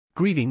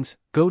Greetings,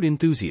 goat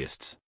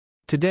enthusiasts.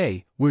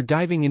 Today, we're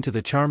diving into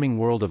the charming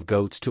world of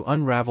goats to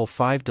unravel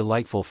 5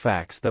 delightful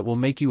facts that will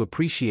make you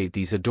appreciate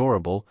these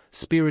adorable,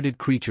 spirited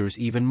creatures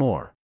even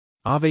more.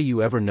 Have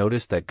you ever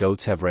noticed that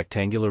goats have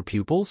rectangular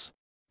pupils?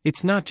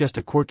 It's not just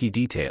a quirky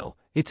detail,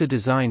 it's a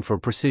design for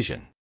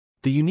precision.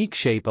 The unique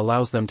shape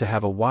allows them to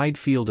have a wide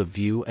field of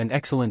view and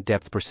excellent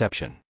depth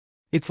perception.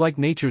 It's like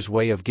nature's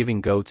way of giving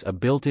goats a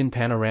built-in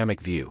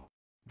panoramic view.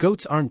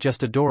 Goats aren't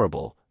just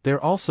adorable,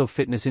 they're also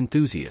fitness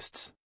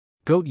enthusiasts.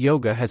 Goat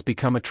yoga has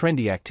become a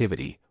trendy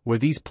activity, where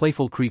these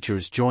playful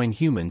creatures join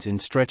humans in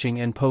stretching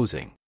and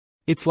posing.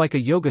 It's like a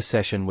yoga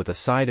session with a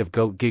side of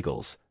goat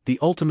giggles, the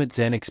ultimate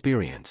Zen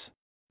experience.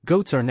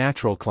 Goats are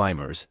natural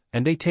climbers,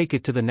 and they take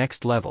it to the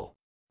next level.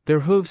 Their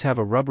hooves have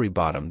a rubbery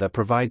bottom that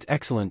provides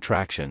excellent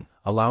traction,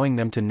 allowing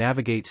them to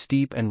navigate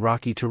steep and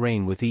rocky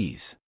terrain with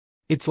ease.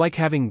 It's like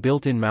having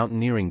built-in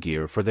mountaineering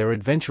gear for their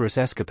adventurous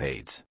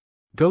escapades.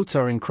 Goats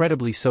are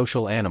incredibly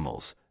social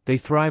animals. They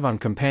thrive on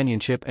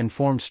companionship and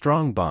form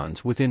strong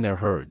bonds within their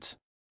herds.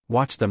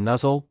 Watch them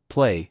nuzzle,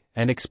 play,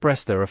 and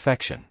express their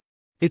affection.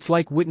 It's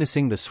like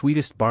witnessing the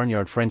sweetest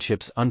barnyard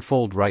friendships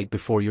unfold right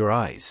before your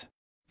eyes.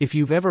 If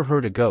you've ever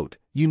heard a goat,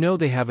 you know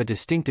they have a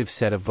distinctive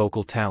set of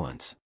vocal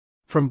talents.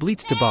 From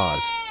bleats to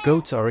baas,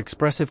 goats are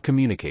expressive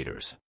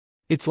communicators.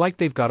 It's like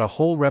they've got a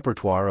whole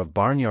repertoire of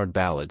barnyard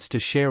ballads to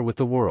share with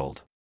the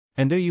world.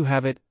 And there you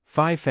have it,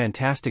 5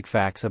 fantastic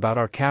facts about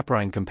our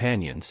caprine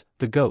companions,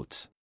 the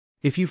goats.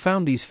 If you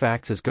found these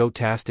facts as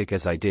goat-tastic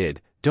as I did,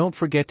 don't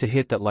forget to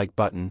hit that like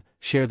button,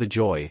 share the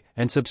joy,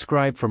 and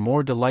subscribe for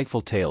more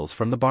delightful tales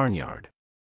from the barnyard.